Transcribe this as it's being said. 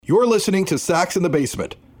You're listening to Sox in the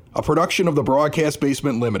Basement, a production of the Broadcast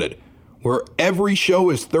Basement Limited, where every show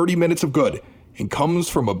is 30 minutes of good and comes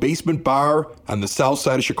from a basement bar on the south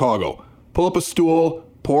side of Chicago. Pull up a stool,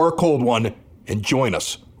 pour a cold one, and join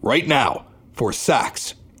us right now for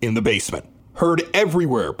Sox in the Basement. Heard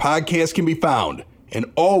everywhere podcasts can be found, and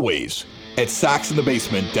always at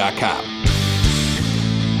soxinthebasement.com.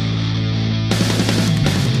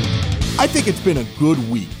 I think it's been a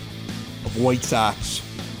good week of White Sox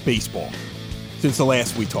baseball since the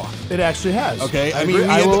last we talked. It actually has. Okay,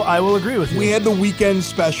 I will agree with you. We had the weekend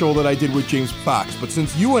special that I did with James Fox, but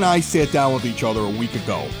since you and I sat down with each other a week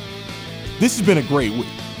ago, this has been a great week.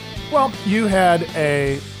 Well, you had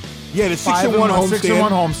a 6-1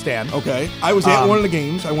 homestand. Okay, I was at one of the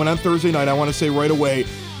games. I went on Thursday night. I want to say right away,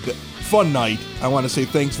 fun night. I want to say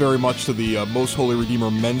thanks very much to the Most Holy Redeemer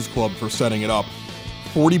Men's Club for setting it up.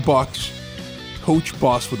 $40, coach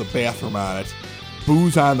bus with a bathroom on it.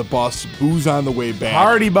 Booze on the bus, booze on the way back.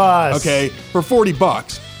 Party bus. Okay, for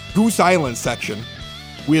 $40. Goose Island section.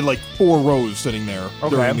 We had like 4 rows sitting there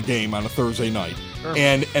during the game on a Thursday night. Sure.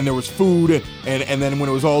 And there was food, and then when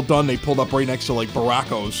it was all done, they pulled up right next to like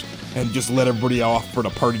Baracos and just let everybody off for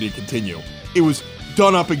the party to continue. It was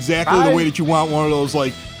done up exactly the way that you want one of those,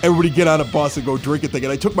 like, everybody get on a bus and go drink it thing.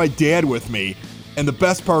 And I took my dad with me, and the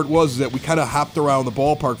best part was that we kind of hopped around the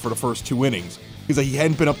ballpark for the first 2 innings. Because he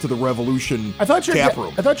hadn't been up to the Revolution tap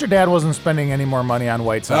room. I thought your dad wasn't spending any more money on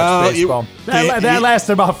White Sox baseball. That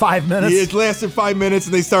lasted about 5 minutes. It lasted 5 minutes,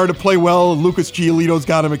 and they started to play well. Lucas Giolito's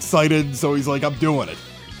got him excited, so he's like, I'm doing it.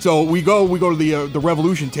 So we go to the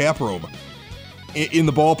Revolution tap room in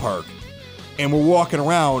the ballpark, and we're walking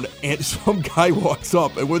around, and some guy walks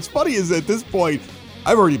up. And what's funny is at this point,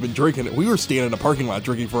 I've already been drinking it. We were standing in the parking lot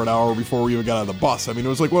drinking for an hour before we even got on the bus. I mean, it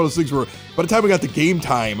was like one of those things where by the time we got to game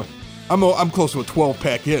time, I'm close to a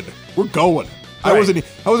 12-pack in. We're going. Right.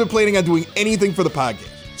 I wasn't planning on doing anything for the podcast.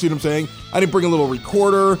 See what I'm saying? I didn't bring a little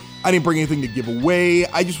recorder. I didn't bring anything to give away.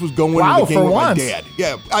 I just was going to the game with my dad.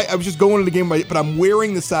 Yeah, I was just going to the game, but I'm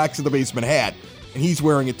wearing the Sox in the Basement hat, and he's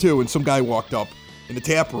wearing it too. And some guy walked up in the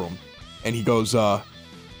tap room, and he goes,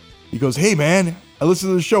 "Hey man, I listened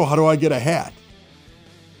to the show. How do I get a hat?"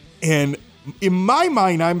 And in my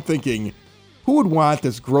mind, I'm thinking, who would want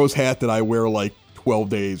this gross hat that I wear like 12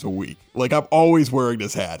 days a week? Like, I'm always wearing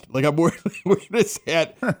this hat. Like, I'm wearing this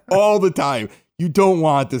hat all the time. You don't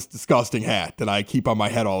want this disgusting hat that I keep on my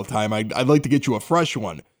head all the time. I'd like to get you a fresh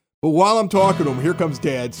one. But while I'm talking to him, here comes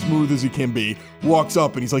Dad, smooth as he can be, walks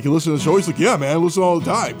up, and he's like, "You listen to the show?" He's like, "Yeah, man, I listen all the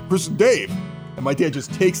time. Chris and Dave." And my dad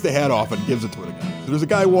just takes the hat off and gives it to it again. So there's a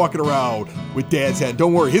guy walking around with Dad's hat.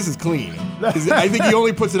 Don't worry, his is clean. I think he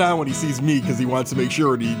only puts it on when he sees me because he wants to make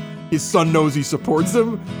sure his son knows he supports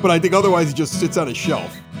him. But I think otherwise he just sits on a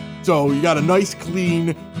shelf. So you got a nice,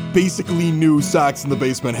 clean, basically new Sox in the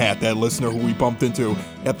Basement hat, that listener who we bumped into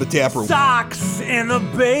at the tap room. Sox in the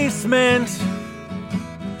basement.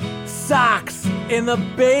 Sox in the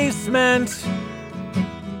basement.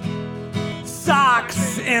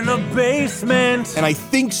 Sox in the basement. And I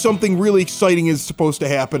think something really exciting is supposed to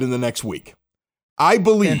happen in the next week. I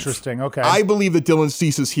believe. Interesting, okay. I believe that Dylan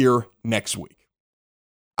Cease is here next week.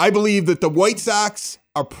 I believe that the White Sox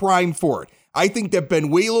are primed for it. I think that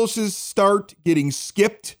Benuelos's start getting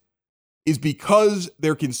skipped is because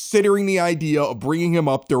they're considering the idea of bringing him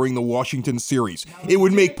up during the Washington series. It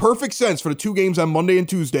would make perfect sense for the 2 games on Monday and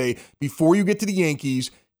Tuesday before you get to the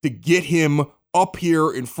Yankees to get him up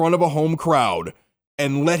here in front of a home crowd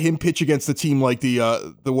and let him pitch against the team like the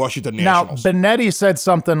Washington Nationals. Now, Benetti said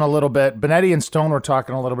something a little bit. Benetti and Stone were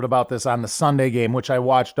talking a little bit about this on the Sunday game, which I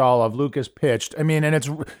watched all of. Lucas pitched. I mean, and it's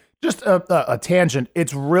just a tangent.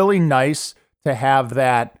 It's really nice to have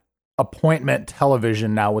that appointment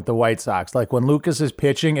television now with the White Sox. Like when Lucas is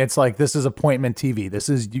pitching, it's like, this is appointment TV. This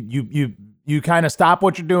is, you kind of stop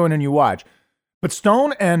what you're doing and you watch. But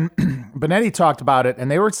Stone and Benetti talked about it, and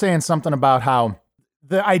they were saying something about how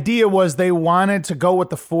the idea was they wanted to go with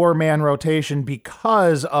the 4-man rotation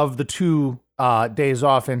because of the 2 days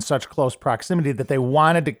off in such close proximity, that they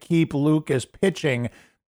wanted to keep Lucas pitching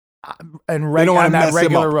and on that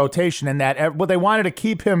regular rotation, and that they wanted to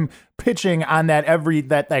keep him pitching on that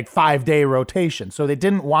 5-day rotation. So they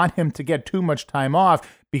didn't want him to get too much time off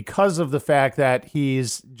because of the fact that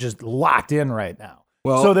he's just locked in right now.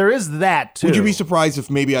 Well, so there is that too. Would you be surprised if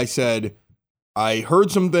maybe I said, I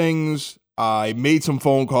heard some things, I made some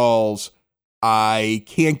phone calls, I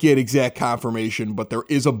can't get exact confirmation, but there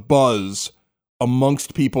is a buzz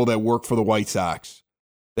amongst people that work for the White Sox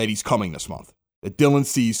that he's coming this month. That Dylan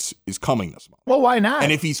Cease is coming this month. Well, why not?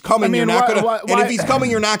 And if he's coming, you're not going to. And if he's coming,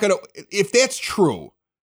 you're not going to. If that's true,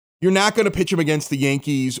 You're not going to pitch him against the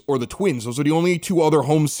Yankees or the Twins. Those are the only two other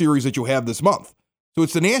home series that you have this month. So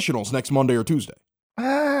it's the Nationals next Monday or Tuesday.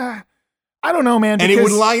 I don't know, man. And it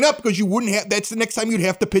would line up because you wouldn't have, that's the next time you'd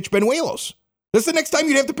have to pitch Benuelos. That's the next time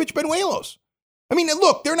you'd have to pitch Benuelos. I mean,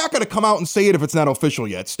 look, they're not going to come out and say it if it's not official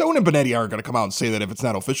yet. Stone and Benetti aren't going to come out and say that if it's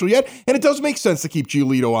not official yet. And it does make sense to keep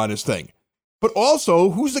Giolito on his thing. But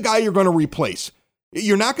also, who's the guy you're going to replace?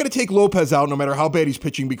 You're not going to take Lopez out no matter how bad he's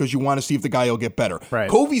pitching because you want to see if the guy will get better. Right.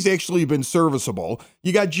 Covey's actually been serviceable.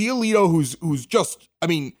 You got Giolito who's just, I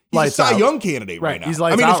mean, he's Lights a Cy out. Young candidate right now. He's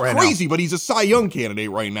lights I mean, out it's right crazy, but he's a Cy Young candidate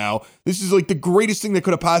right now. This is like the greatest thing that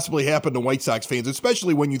could have possibly happened to White Sox fans,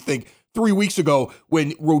 especially when you think 3 weeks ago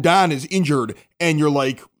when Rodon is injured and you're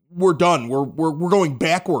like, we're done. We're going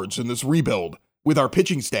backwards in this rebuild with our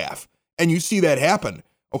pitching staff. And you see that happen,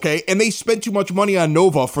 okay? And they spent too much money on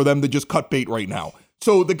Nova for them to just cut bait right now.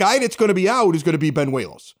 So the guy that's going to be out is going to be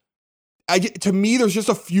Benuelos. To me, there's just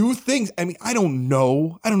a few things. I mean, I don't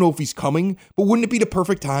know. I don't know if he's coming, but wouldn't it be the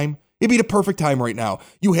perfect time? It'd be the perfect time right now.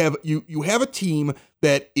 You have a team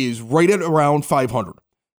that is right at around 500.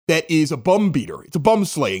 That is a bum beater. It's a bum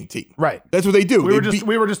slaying team. Right. That's what they do.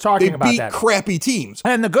 We were just talking about that. They beat crappy teams.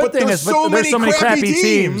 And the good thing is, there's so many crappy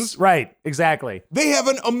teams. Right. Exactly. They have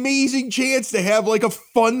an amazing chance to have like a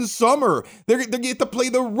fun summer. They get to play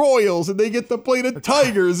the Royals and they get to play the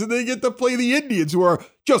Tigers and they get to play the Indians, who are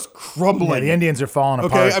just crumbling. Yeah, the Indians are falling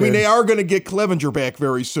apart. Okay, I mean, they are going to get Clevenger back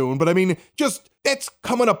very soon, but I mean, just that's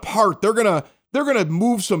coming apart. They're gonna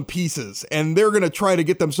move some pieces and they're gonna try to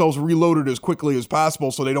get themselves reloaded as quickly as possible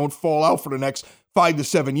so they don't fall out for the next 5 to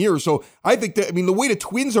 7 years. So I think that, I mean, the way the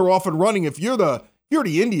Twins are off and running, if you're the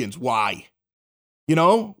Indians, why? You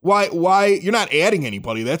know, why you're not adding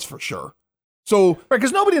anybody, that's for sure. So right,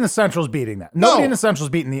 because nobody in the Central's beating that. Nobody in the Central's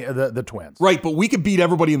beating the Twins. Right, but we could beat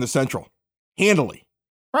everybody in the Central handily.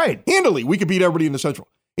 Right, handily, we could beat everybody in the Central.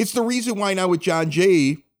 It's the reason why now with John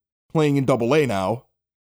Jay playing in Double-A now.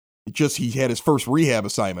 He had his first rehab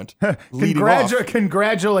assignment.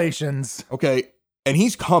 Congratulations. Okay. And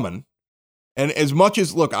he's coming. And as much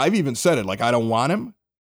as, look, I've even said it, like, I don't want him.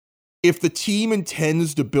 If the team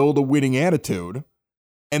intends to build a winning attitude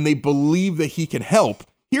and they believe that he can help,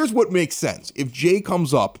 here's what makes sense. If Jay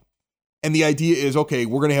comes up and the idea is, okay,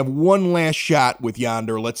 we're going to have one last shot with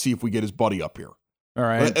Yonder. Let's see if we get his buddy up here. All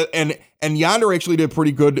right. And Yonder actually did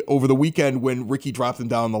pretty good over the weekend when Ricky dropped him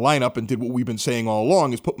down the lineup and did what we've been saying all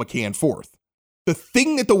along, is put McCann fourth. The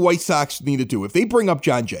thing that the White Sox need to do, if they bring up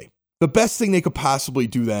John Jay, the best thing they could possibly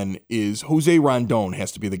do then is Jose Rondon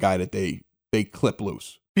has to be the guy that they clip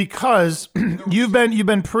loose. Because you've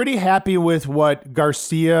been pretty happy with what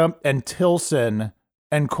Garcia and Tilson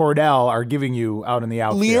and Cordell are giving you out in the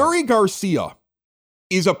outfield. Leury Garcia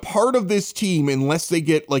is a part of this team unless they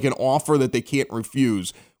get like an offer that they can't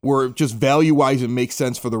refuse, where just value-wise it makes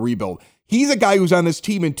sense for the rebuild. He's a guy who's on this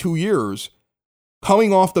team in 2 years,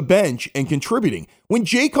 coming off the bench and contributing. When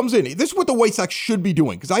Jay comes in, this is what the White Sox should be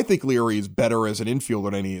doing, because I think Leury is better as an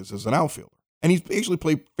infielder than he is as an outfielder. And he's actually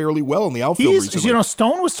played fairly well in the outfield recently. You know,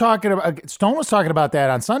 Stone was talking about that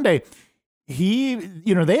on Sunday.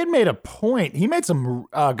 They had made a point. He made some,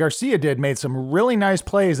 Garcia made some really nice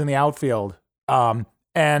plays in the outfield.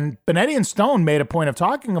 And Benetti and Stone made a point of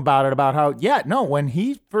talking about it, about how, when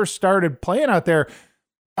he first started playing out there,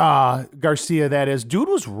 Garcia, that is, dude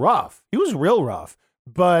was rough. He was real rough.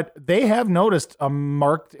 But they have noticed a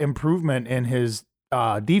marked improvement in his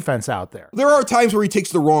defense out there. There are times where he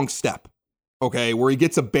takes the wrong step, okay, where he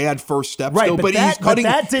gets a bad first step still, but he's cutting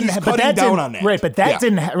down on that. Right, but that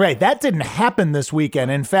didn't happen this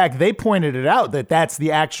weekend. In fact, they pointed it out that that's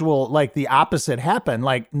the actual, like, the opposite happened.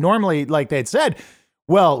 Like, normally, like they'd said,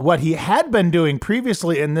 well, what he had been doing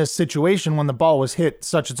previously in this situation when the ball was hit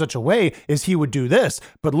such and such a way is he would do this.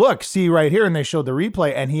 But look, see right here, and they showed the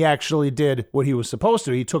replay, and he actually did what he was supposed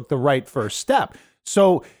to. He took the right first step.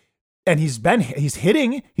 So, and he's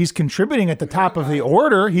contributing at the top of the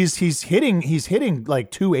order. He's hitting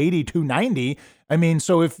like 280, 290. I mean,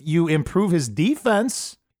 so if you improve his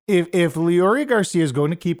defense, if Leury Garcia is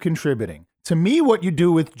going to keep contributing, to me, what you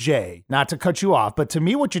do with Jay, not to cut you off, but to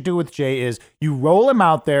me, what you do with Jay is you roll him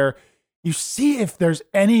out there, you see if there's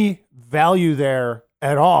any value there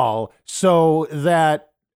at all, so that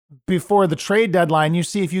before the trade deadline, you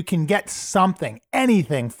see if you can get something,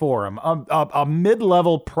 anything for him, a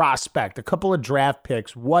mid-level prospect, a couple of draft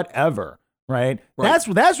picks, whatever, right? That's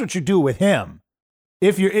what you do with him.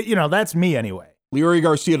 If that's me anyway. Leury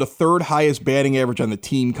Garcia, the third highest batting average on the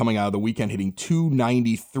team coming out of the weekend, hitting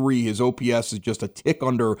 293. His OPS is just a tick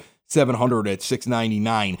under 700 at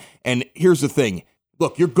 699. And here's the thing.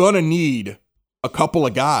 Look, you're going to need a couple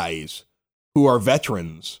of guys who are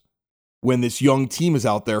veterans when this young team is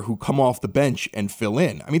out there who come off the bench and fill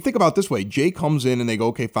in. I mean, think about it this way. Jay comes in and they go,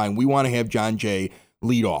 okay, fine, we want to have John Jay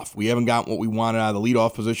lead off. We haven't gotten what we wanted out of the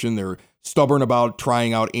leadoff position. They're stubborn about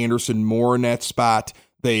trying out Anderson more in that spot.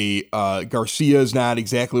 Garcia is not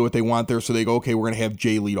exactly what they want there, so they go, okay, we're going to have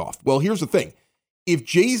Jay lead off. Well, here's the thing. If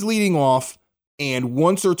Jay's leading off and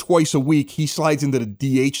once or twice a week he slides into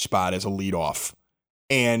the DH spot as a leadoff,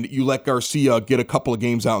 and you let Garcia get a couple of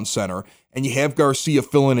games out in center, and you have Garcia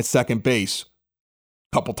fill in at second base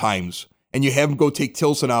a couple times, and you have him go take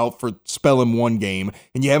Tilson out for spell him one game,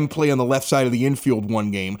 and you have him play on the left side of the infield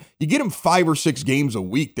one game, you get him 5 or 6 games a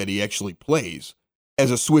week that he actually plays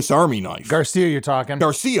as a Swiss Army knife. Garcia, you're talking.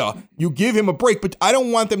 Garcia, you give him a break, but I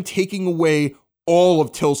don't want them taking away all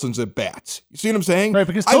of Tilson's at bats. You see what I'm saying? Right,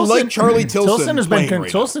 because I like Charlie Tilson.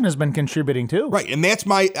 Tilson has been contributing too. Right, and that's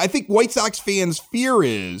I think White Sox fans' fear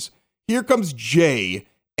is, here comes Jay,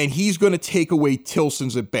 and he's going to take away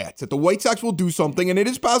Tilson's at bats. That the White Sox will do something, and it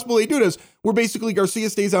is possible they do this, where basically Garcia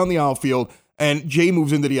stays out in the outfield, and Jay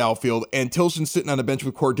moves into the outfield, and Tilson's sitting on the bench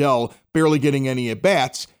with Cordell, barely getting any at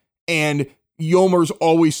bats, and Yomer's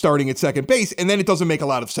always starting at second base, and then it doesn't make a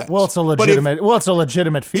lot of sense. Well, it's a legitimate fear. It's a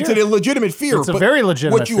legitimate fear. It's a very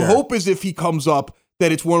legitimate fear. What you hope is if he comes up,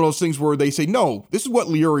 that it's one of those things where they say, no, this is what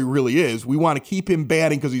Leury really is. We want to keep him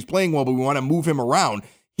batting because he's playing well, but we want to move him around.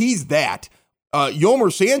 He's that.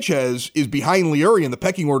 Yomer Sanchez is behind Leury in the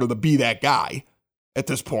pecking order to be that guy at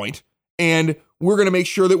this point. And we're going to make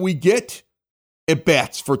sure that we get at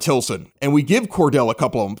bats for Tilson. And we give Cordell a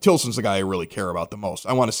couple of them. Tilson's the guy I really care about the most.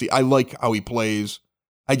 I like how he plays.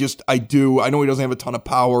 I do. I know he doesn't have a ton of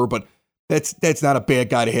power, but that's not a bad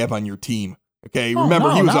guy to have on your team. Okay.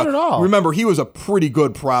 Remember, he was a pretty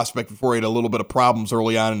good prospect before he had a little bit of problems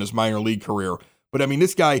early on in his minor league career. But I mean,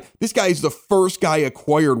 this guy is the first guy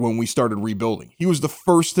acquired when we started rebuilding. He was the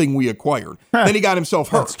first thing we acquired. Then he got himself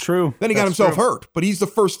hurt. That's true. Then he got himself hurt, but he's the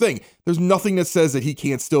first thing. There's nothing that says that he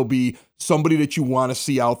can't still be somebody that you want to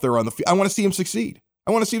see out there on the field. I want to see him succeed.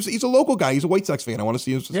 He's a local guy. He's a White Sox fan. I want to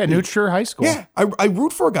see him succeed. Yeah, New Trier High School. Yeah, I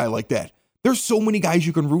root for a guy like that. There's so many guys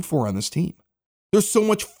you can root for on this team. There's so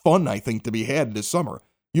much fun, I think, to be had this summer.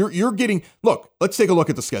 You're getting, look, let's take a look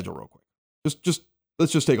at the schedule real quick.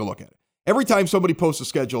 Let's just take a look at it. Every time somebody posts a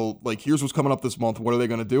schedule, like, here's what's coming up this month, what are they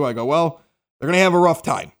going to do? I go, well, they're going to have a rough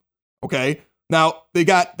time, okay? Now, they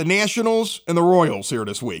got the Nationals and the Royals here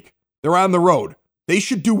this week. They're on the road. They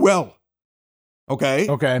should do well, okay?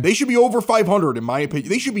 Okay. They should be over 500, in my opinion.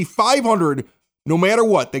 They should be 500 no matter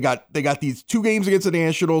what. They got these 2 games against the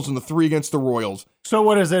Nationals and the 3 against the Royals. So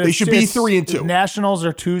what is it? They should be 3-2. Nationals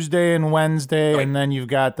are Tuesday and Wednesday, right. And then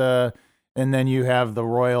you have the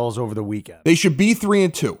Royals over the weekend. They should be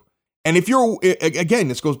 3-2. And if you're, again,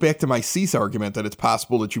 this goes back to my Cease argument that it's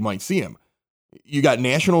possible that you might see him. You got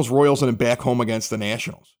Nationals, Royals, and then back home against the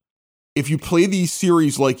Nationals. If you play these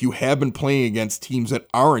series like you have been playing against teams that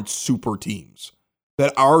aren't super teams,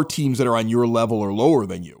 that are teams that are on your level or lower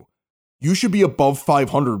than you, you should be above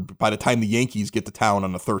 500 by the time the Yankees get to town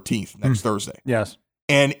on the 13th next Thursday. Yes.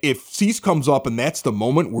 And if Cease comes up and that's the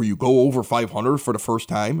moment where you go over 500 for the first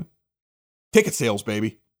time, ticket sales,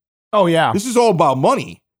 baby. Oh, yeah. This is all about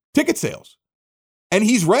money. Ticket sales. And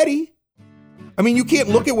he's ready. I mean, you can't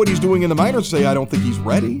look at what he's doing in the minors and say, I don't think he's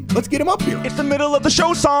ready. Let's get him up here. It's the middle of the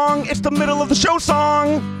show song. It's the middle of the show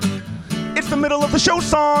song. It's the middle of the show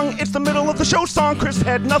song. It's the middle of the show song. Chris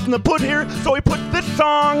had nothing to put here, so he put this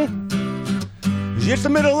song. It's the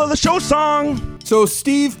middle of the show song. So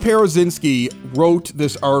Steve Parazynski wrote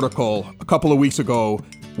this article a couple of weeks ago.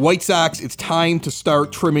 White Sox, it's time to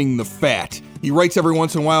start trimming the fat. He writes every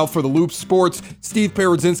once in a while for the Loop Sports. Steve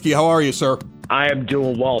Parazynski, how are you, sir? I am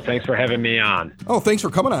doing well. Thanks for having me on. Oh, thanks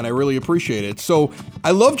for coming on. I really appreciate it. So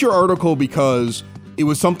I loved your article because it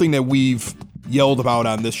was something that we've yelled about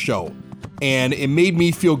on this show. And it made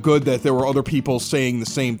me feel good that there were other people saying the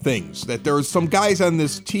same things. That there are some guys on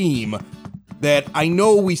this team that I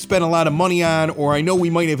know we spent a lot of money on, or I know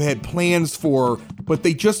we might have had plans for, but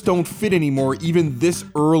they just don't fit anymore, even this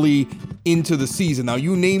early into the season. Now,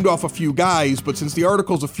 you named off a few guys, but since the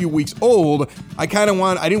article's a few weeks old, I didn't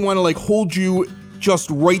want to like hold you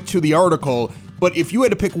just right to the article. But if you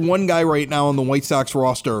had to pick one guy right now on the White Sox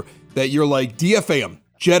roster that you're like, DFA him,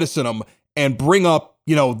 jettison him, and bring up,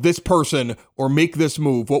 this person or make this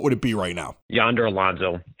move, what would it be right now? Yonder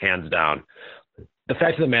Alonso, hands down. The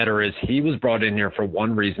fact of the matter is he was brought in here for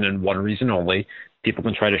one reason and one reason only. People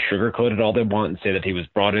can try to sugarcoat it all they want and say that he was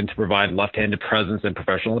brought in to provide left-handed presence and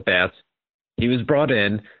professional at-bats. He was brought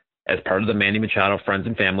in as part of the Manny Machado friends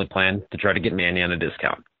and family plan to try to get Manny on a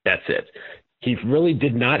discount. That's it. He really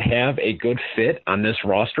did not have a good fit on this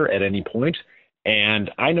roster at any point.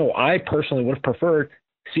 And I know I personally would have preferred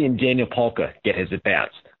seeing Daniel Palka get his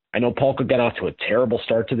at-bats. I know Palka got off to a terrible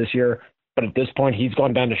start to this year, but at this point, he's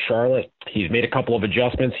gone down to Charlotte. He's made a couple of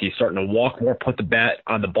adjustments. He's starting to walk more, put the bat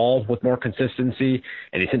on the ball with more consistency,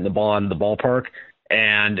 and he's hitting the ball out of the ballpark.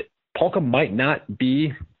 And Palka might not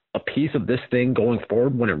be a piece of this thing going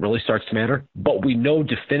forward when it really starts to matter, but we know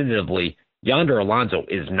definitively Yonder Alonso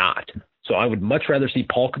is not. So I would much rather see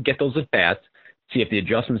Palka get those at-bats, see if the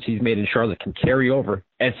adjustments he's made in Charlotte can carry over,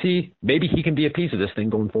 and see maybe he can be a piece of this thing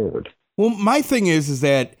going forward. Well, my thing is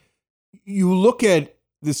that you look at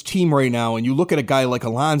this team right now and you look at a guy like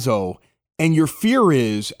Alonso, and your fear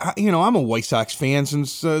is, I'm a White Sox fan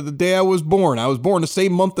since the day I was born. I was born the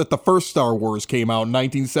same month that the first Star Wars came out in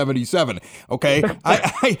 1977. Okay.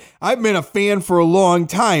 I've been a fan for a long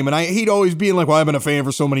time, and I hate always being like, well, I've been a fan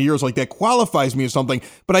for so many years. Like that qualifies me as something,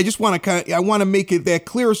 but I just want to I want to make it that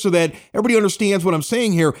clear so that everybody understands what I'm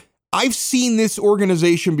saying here. I've seen this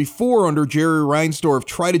organization before under Jerry Reinsdorf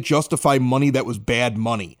try to justify money that was bad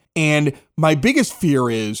money. And my biggest fear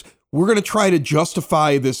is we're going to try to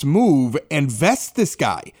justify this move and vest this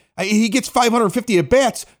guy. He gets 550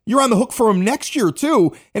 at-bats. You're on the hook for him next year,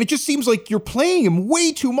 too. And it just seems like you're playing him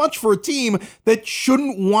way too much for a team that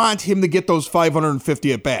shouldn't want him to get those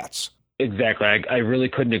 550 at-bats. Exactly. I really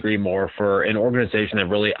couldn't agree more. For an organization that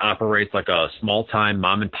really operates like a small-time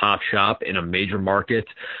mom-and-pop shop in a major market,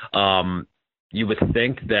 you would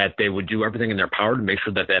think that they would do everything in their power to make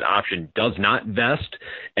sure that that option does not vest.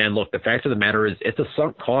 And look, the fact of the matter is it's a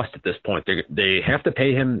sunk cost at this point. They have to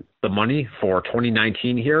pay him the money for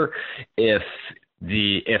 2019 here. If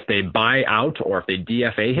they buy out or if they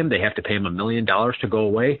DFA him, they have to pay him $1 million to go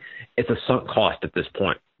away. It's a sunk cost at this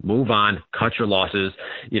point. Move on, cut your losses.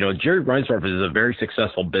 Jerry Reinsdorf is a very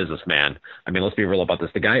successful businessman. I mean, let's be real about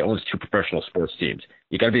this. The guy owns 2 professional sports teams.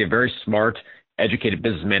 You got to be a very smart, educated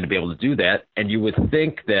businessman to be able to do that. And you would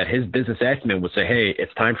think that his business acumen would say, hey,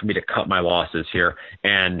 it's time for me to cut my losses here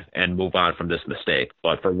and move on from this mistake.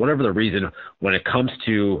 But for whatever the reason, when it comes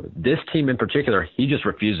to this team in particular, he just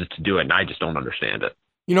refuses to do it. And I just don't understand it.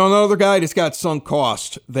 Another guy that's got sunk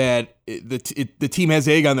cost that the team has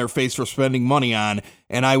egg on their face for spending money on,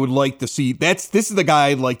 and I would like to see this is the guy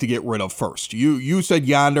I'd like to get rid of first. You said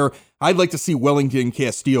Yonder. I'd like to see Wellington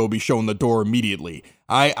Castillo be shown the door immediately.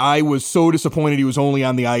 I was so disappointed he was only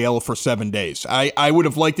on the IL for 7 days. I would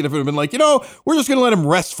have liked it if it had been like, we're just going to let him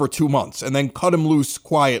rest for 2 months and then cut him loose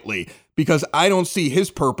quietly, because I don't see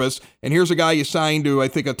his purpose. And here's a guy you signed to, I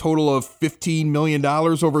think, a total of $15 million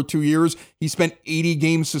over 2 years. He spent 80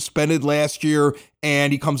 games suspended last year,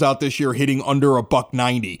 and he comes out this year hitting under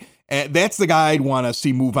 $190. And that's the guy I'd want to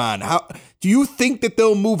see move on. How do you think that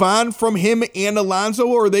they'll move on from him and Alonso,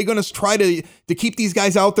 or are they going to try to keep these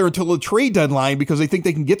guys out there until the trade deadline because they think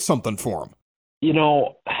they can get something for them?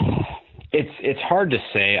 It's hard to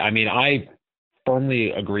say. I mean, I firmly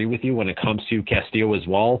agree with you when it comes to Castillo as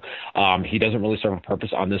well. He doesn't really serve a purpose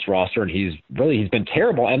on this roster, and he's been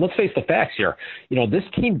terrible. And let's face the facts here. This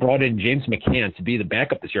team brought in James McCann to be the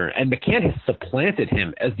backup this year, and McCann has supplanted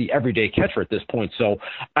him as the everyday catcher at this point. So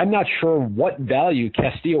I'm not sure what value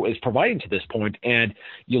Castillo is providing to this point. And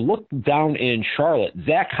you look down in Charlotte,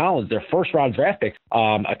 Zach Collins, their first-round draft pick,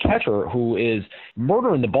 a catcher who is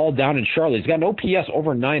murdering the ball down in Charlotte. He's got an OPS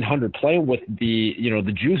over 900, playing with the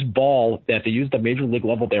juice ball that they use the major league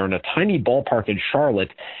level there in a tiny ballpark in Charlotte.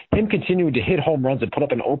 Him continuing to hit home runs and put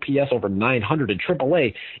up an OPS over 900 in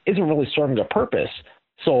AAA isn't really serving a purpose.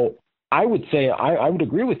 So I would say I would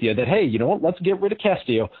agree with you that, hey, you know what, let's get rid of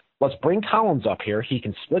Castillo. Let's bring Collins up here. He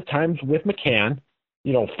can split times with McCann,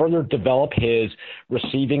 further develop his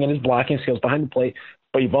receiving and his blocking skills behind the plate.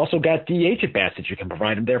 But you've also got DH at bats that you can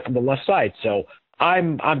provide him there from the left side. So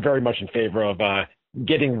I'm very much in favor of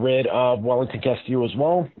getting rid of Wellington Castillo as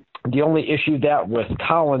well. The only issue that with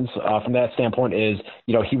Collins from that standpoint is,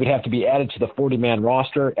 he would have to be added to the 40-man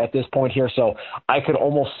roster at this point here. So I could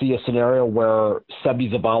almost see a scenario where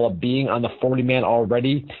Sebi Zavala being on the 40-man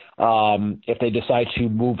already, if they decide to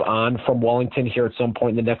move on from Wellington here at some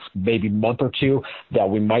point in the next maybe month or two, that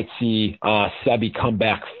we might see Sebi come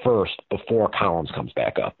back first before Collins comes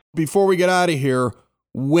back up. Before we get out of here,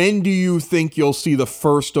 when do you think you'll see the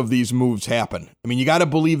first of these moves happen? I mean, you got to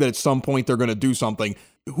believe that at some point they're going to do something.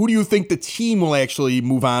 Who do you think the team will actually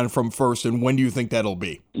move on from first, and when do you think that'll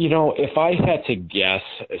be? If I had to guess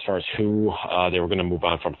as far as who they were going to move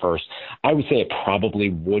on from first, I would say it probably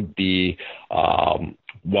would be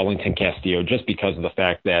Wellington Castillo, just because of the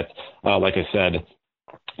fact that, like I said,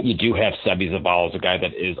 You do have Sebi Zavala, a guy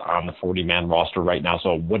that is on the 40-man roster right now,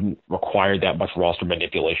 so it wouldn't require that much roster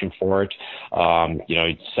manipulation for it.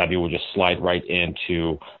 Sebi would just slide right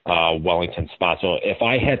into Wellington's spot. So if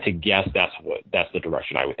I had to guess, that's the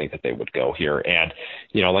direction I would think that they would go here. And,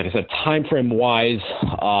 like I said, time frame wise,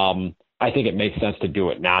 I think it makes sense to do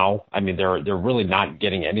it now. I mean, they're really not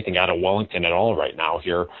getting anything out of Wellington at all right now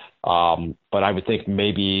here. But I would think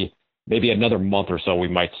maybe another month or so we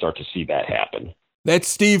might start to see that happen. That's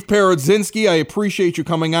Steve Parodzinski. I appreciate you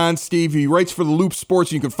coming on, Steve. He writes for the Loop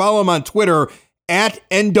Sports. You can follow him on Twitter at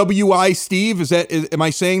NWI Steve. Am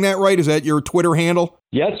I saying that right? Is that your Twitter handle?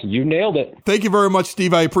 Yes, you nailed it. Thank you very much,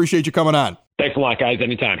 Steve. I appreciate you coming on. Thanks a lot, guys.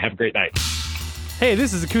 Anytime. Have a great night. Hey,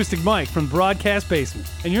 this is Acoustic Mike from the Broadcast Basement,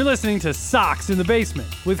 and you're listening to Sox in the Basement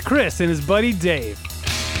with Chris and his buddy Dave.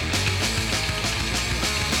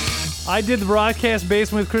 I did the Broadcast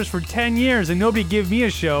Basement with Chris for 10 years, and nobody gave me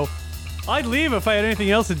a show. I'd leave if I had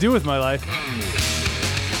anything else to do with my life.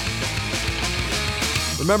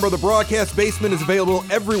 Remember, the Broadcast Basement is available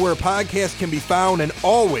everywhere podcasts can be found and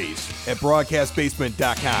always at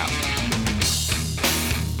broadcastbasement.com.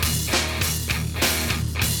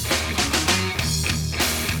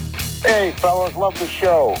 Hey, fellas, love the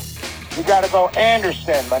show. You got to go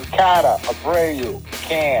Anderson, Moncada, Abreu,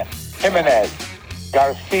 Can, Jimenez,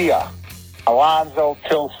 Garcia, Alonso,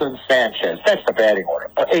 Tilson, Sanchez. That's the batting order.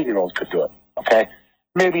 But 8-year-olds could do it, okay?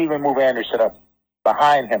 Maybe even move Anderson up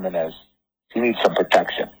behind Jimenez. He needs some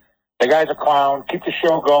protection. The guy's a clown. Keep the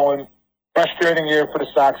show going. Frustrating year for the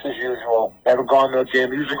Sox as usual. Haven't gone to a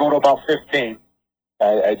game. Usually go to about 15.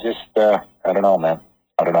 I don't know, man.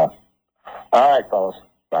 I don't know. All right, fellas.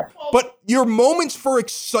 Bye. But your moments for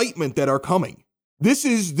excitement that are coming.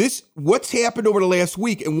 What's happened over the last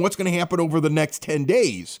week and what's going to happen over the next 10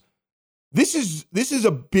 days. This is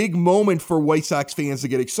a big moment for White Sox fans to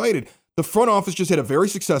get excited. The front office just had a very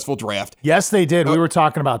successful draft. Yes, they did. We were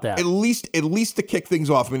talking about that. At least to kick things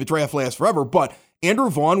off. I mean, the draft lasts forever, but Andrew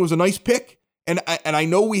Vaughn was a nice pick. And I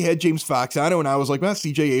know we had James Fox on it, and I was like, well,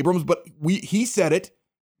 C.J. Abrams, but he said it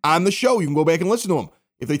on the show. You can go back and listen to him.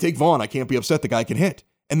 If they take Vaughn, I can't be upset. The guy can hit.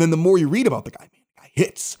 And then the more you read about the guy, man, the guy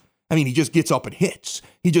hits. I mean, he just gets up and hits.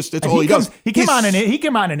 That's all he does. He came on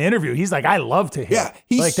an interview. He's like, I love to hit.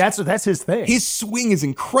 Yeah, that's his thing. His swing is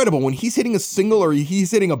incredible. When he's hitting a single or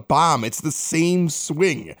he's hitting a bomb, it's the same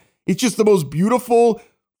swing. It's just the most beautiful,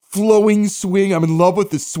 flowing swing. I'm in love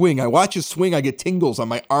with this swing. I watch his swing. I get tingles on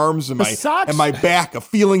my arms and my back, a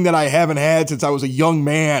feeling that I haven't had since I was a young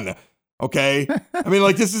man. Okay,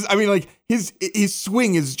 his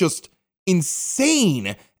swing is just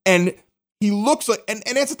insane, and he looks like, and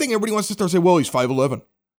that's the thing. Everybody wants to start saying, well, he's 5'11".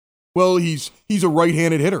 Well, he's a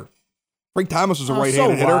right-handed hitter. Frank Thomas was a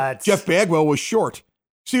right-handed hitter. Jeff Bagwell was short.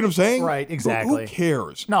 See what I'm saying? Right, exactly. Who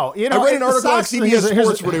cares? No, I read an article on CBS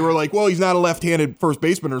Sports where they were like, well, he's not a left-handed first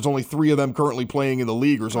baseman. There's only 3 of them currently playing in the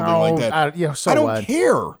league or something like that. I don't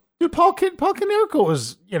care. Dude, Paul Konerko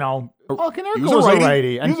was, Paul Konerko was a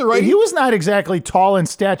righty. He was a righty. He was not exactly tall in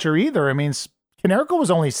stature either. I mean, Konerko was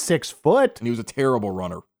only 6 foot. And he was a terrible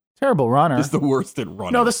runner. Terrible runner. He's the worst at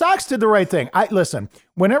running. No, the Sox did the right thing. Listen,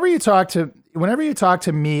 whenever you talk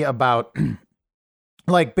to me about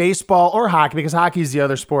like baseball or hockey, because hockey is the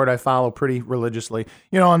other sport I follow pretty religiously,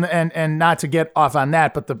 and not to get off on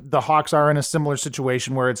that, but the Hawks are in a similar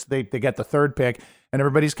situation where they get the 3rd pick and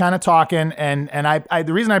everybody's kind of talking. And I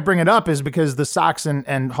the reason I bring it up is because the Sox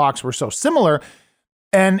and Hawks were so similar.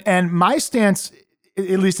 And my stance,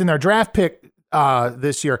 at least in their draft pick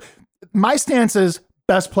this year, my stance is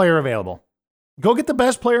best player available. Go get the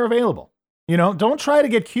best player available. Don't try to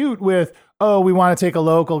get cute with, oh, we want to take a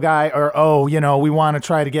local guy, or, oh, we want to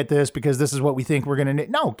try to get this because this is what we think we're going to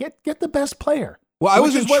need. No, get the best player. Well,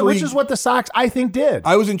 which is what the Sox, I think, did.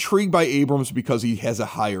 I was intrigued by Abrams because he has a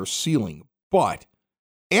higher ceiling. But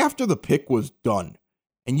after the pick was done,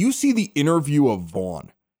 and you see the interview of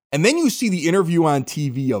Vaughn, and then you see the interview on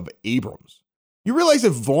TV of Abrams, you realize that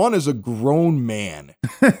Vaughn is a grown man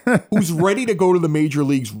who's ready to go to the major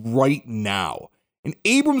leagues right now. And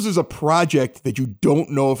Abrams is a project that you don't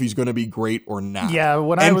know if he's going to be great or not.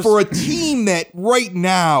 Yeah, for a team that right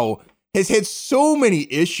now has had so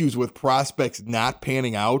many issues with prospects not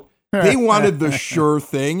panning out, they wanted the sure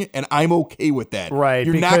thing, and I'm okay with that. Right.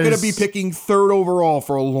 You're not going to be picking 3rd overall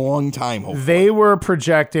for a long time, hopefully. They were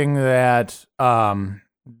projecting that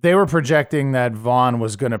Vaughn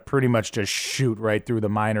was going to pretty much just shoot right through the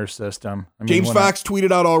minor system. James Fox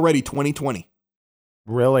tweeted out already 2020.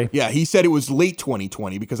 Really? Yeah, he said it was late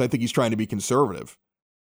 2020 because I think he's trying to be conservative.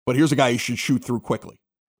 But here's a guy who should shoot through quickly.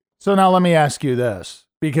 So now let me ask you this,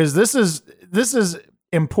 because this is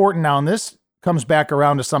important now, and this comes back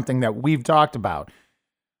around to something that we've talked about.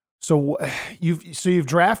 So you've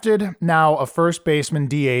drafted now a first baseman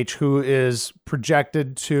DH who is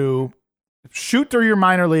projected to shoot through your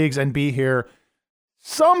minor leagues and be here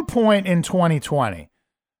some point in 2020.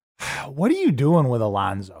 What are you doing with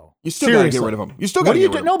Alonso? You still got to get rid of him. You still got to get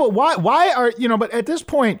rid of him. No, but why are but at this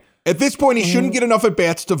point, he shouldn't get enough at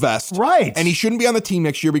bats to vest. Right. And he shouldn't be on the team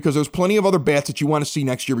next year because there's plenty of other bats that you want to see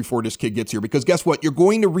next year before this kid gets here. Because guess what? You're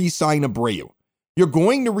going to re-sign Abreu. You're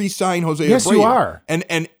going to re-sign Jose Abreu. Yes, you are.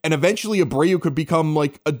 And eventually Abreu could become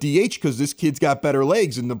like a DH because this kid's got better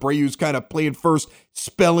legs and Abreu's kind of playing first,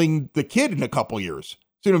 spelling the kid in a couple years.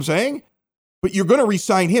 See what I'm saying? But you're going to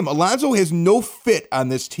re-sign him. Alonso has no fit on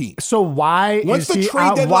this team. So why Once is the he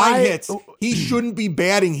trade deadline hits, he shouldn't be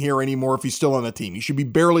batting here anymore if he's still on the team. He should be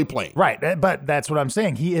barely playing. Right, but that's what I'm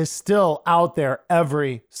saying. He is still out there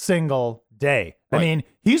every single day. Right. I mean,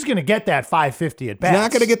 he's going to get that 550 at bats. He's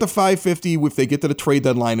not going to get the 550 if they get to the trade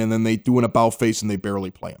deadline and then they do an about face and they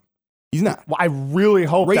barely play him. He's not. Well, I really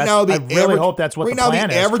hope that's what the plan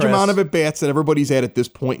is. The average Chris. amount of at-bats that everybody's at this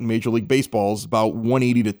point in Major League Baseball is about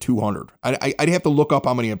 180 to 200. I'd have to look up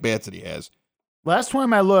how many at-bats that he has. Last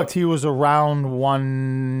time I looked, he was around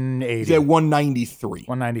 180. He's at 193.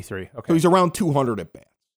 193. Okay. So he's around 200 at-bats.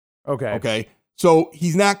 Okay. So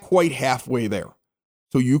he's not quite halfway there.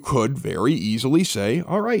 So you could very easily say,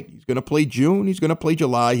 all right, he's going to play June, he's going to play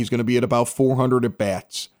July, he's going to be at about 400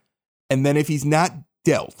 at-bats. And then if he's not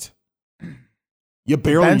dealt, you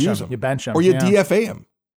barely use him. You bench him. Or you DFA him.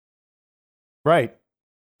 Right.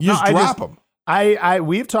 You just drop him.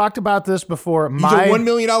 We've talked about this before. He's a $1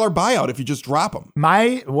 million buyout if you just drop him.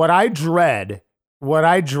 What I dread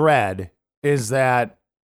is that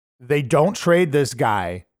they don't trade this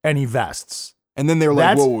guy and he vests. And then they're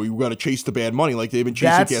like, whoa, you got to chase the bad money. Like they've been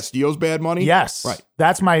chasing Castillo's bad money? Yes. Right.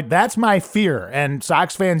 That's my fear. And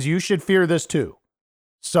Sox fans, you should fear this too.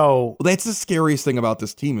 So that's the scariest thing about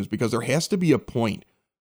this team is because there has to be a point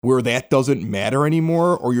where that doesn't matter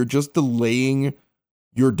anymore or you're just delaying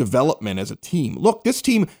your development as a team. Look, this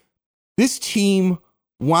team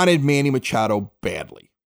wanted Manny Machado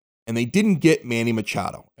badly, and they didn't get Manny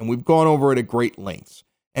Machado, and we've gone over it at great lengths.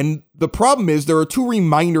 And the problem is there are two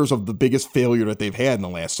reminders of the biggest failure that they've had in the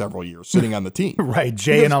last several years sitting on the team. Right,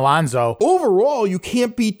 Jay and Alonso. Overall, you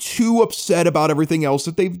can't be too upset about everything else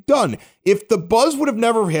that they've done. If the buzz would have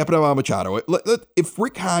never happened about Machado, if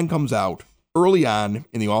Rick Hahn comes out early on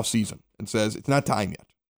in the offseason and says it's not time yet,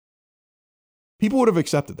 people would have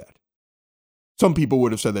accepted that. Some people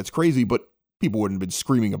would have said that's crazy, but people wouldn't have been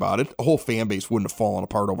screaming about it. A whole fan base wouldn't have fallen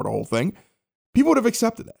apart over the whole thing. People would have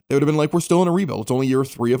accepted that. They would have been like, we're still in a rebuild. It's only year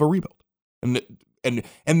 3 of a rebuild. And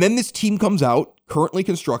then this team comes out, currently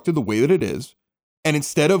constructed the way that it is, and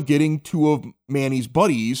instead of getting 2 of Manny's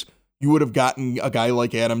buddies, you would have gotten a guy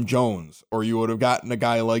like Adam Jones, or you would have gotten a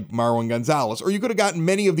guy like Marwin Gonzalez, or you could have gotten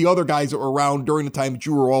many of the other guys that were around during the time that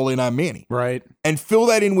you were all in on Manny. Right. And fill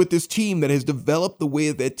that in with this team that has developed the way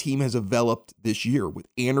that team has developed this year, with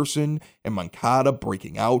Anderson and Moncada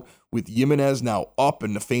breaking out, with Jimenez now up,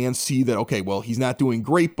 and the fans see that, okay, well, he's not doing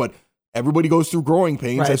great, but everybody goes through growing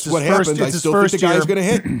pains. Right, that's what happens. I still think the guy's going to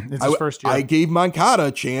hit. It's his first year. I gave Moncada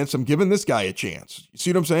a chance. I'm giving this guy a chance. You see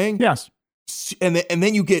what I'm saying? Yes. And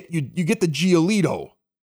then you get the Giolito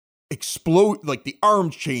explode, like the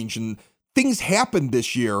arms change and things happened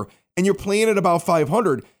this year, and you're playing at about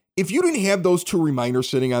 500. If you didn't have those 2 reminders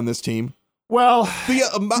sitting on this team, well, there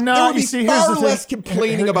would be far less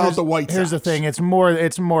complaining about the White Sox. Here's the thing: it's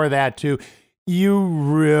more that too. You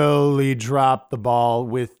really dropped the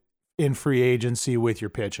ball in free agency with your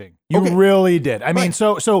pitching. You really did. I mean,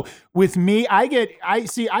 so with me, I get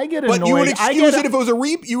annoyed. But you would excuse it if it was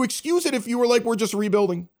you excuse it if you were like, we're just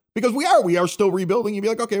rebuilding. Because we are still rebuilding. You'd be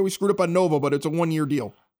like, okay, we screwed up on Nova, but it's a 1-year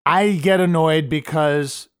deal. I get annoyed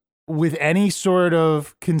because with any sort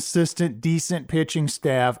of consistent, decent pitching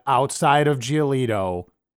staff outside of Giolito,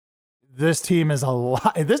 this team's a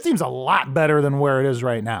lot better than where it is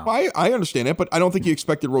right now. I understand that, but I don't think you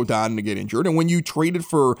expected Rodon to get injured. And when you traded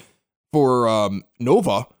for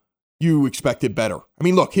Nova, you expected better. I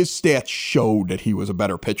mean, look, his stats showed that he was a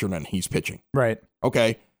better pitcher than he's pitching. Right.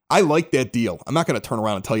 Okay. I like that deal. I'm not going to turn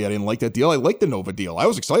around and tell you I didn't like that deal. I like the Nova deal. I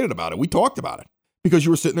was excited about it. We talked about it because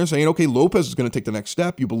you were sitting there saying, okay, Lopez is going to take the next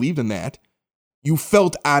step. You believed in that. You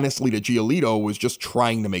felt honestly that Giolito was just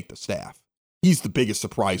trying to make the staff. He's the biggest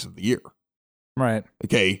surprise of the year. Right.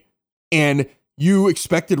 Okay. And you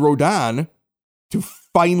expected Rodon to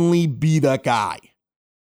finally be that guy.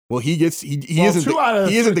 Well, he isn't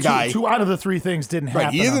the guy. 2 out of the 3 things didn't happen.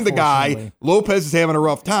 Right, he isn't the guy. Lopez is having a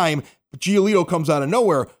rough time, but Giolito comes out of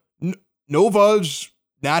nowhere. Nova's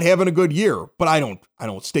not having a good year, but I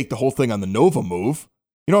don't stake the whole thing on the Nova move.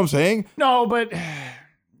 You know what I'm saying? No, but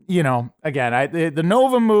again, the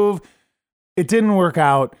Nova move, it didn't work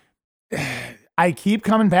out. I keep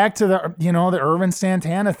coming back to the Irvin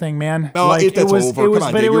Santana thing, man. No, like that's over.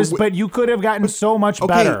 Come on, but you could have gotten so much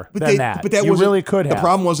better than that. But you really could have. The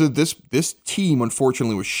problem was that this team,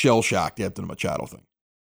 unfortunately, was shell shocked after the Machado thing.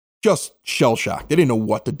 Just shell shocked. They didn't know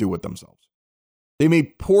what to do with themselves. They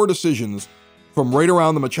made poor decisions from right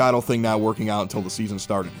around the Machado thing not working out until the season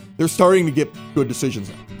started. They're starting to get good decisions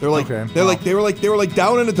now. They were like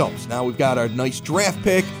down in the dumps. Now we've got our nice draft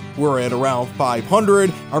pick. We're at around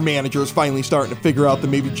 500. Our manager is finally starting to figure out that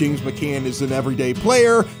maybe James McCann is an everyday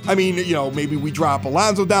player. I mean, maybe we drop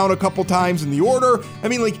Alonso down a couple times in the order. I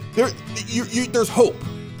mean, like there's hope.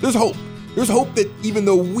 There's hope. There's hope that even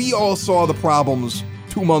though we all saw the problems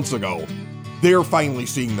 2 months ago, they're finally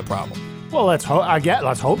seeing the problem. Well, let's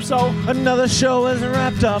hope so. Another show is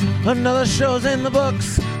wrapped up. Another show's in the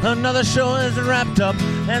books. Another show is wrapped up.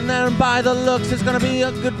 And then by the looks, it's gonna be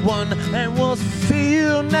a good one. And we'll see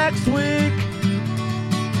you next week.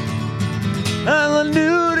 And the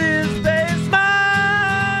Nudies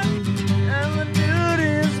Basement. And the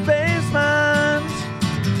Nudies Basement.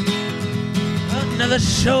 Another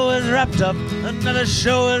show is wrapped up. Another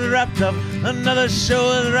show is wrapped up. Another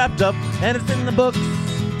show is wrapped up. And it's in the books.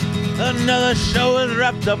 Another show is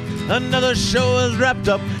wrapped up. Another show is wrapped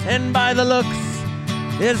up. And by the looks,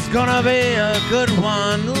 it's gonna be a good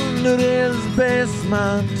one. Nudies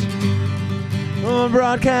Basement.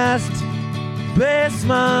 Broadcast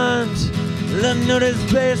Basement. The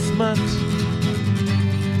Nudies Basement.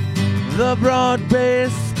 The Broad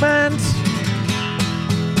Basement.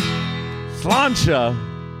 Slancha.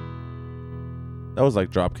 That was like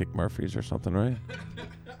Dropkick Murphys or something, right?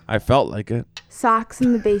 I felt like it. Socks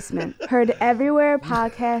in the Basement. Heard everywhere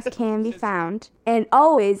podcasts can be found, and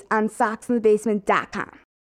always on socksinthebasement.com.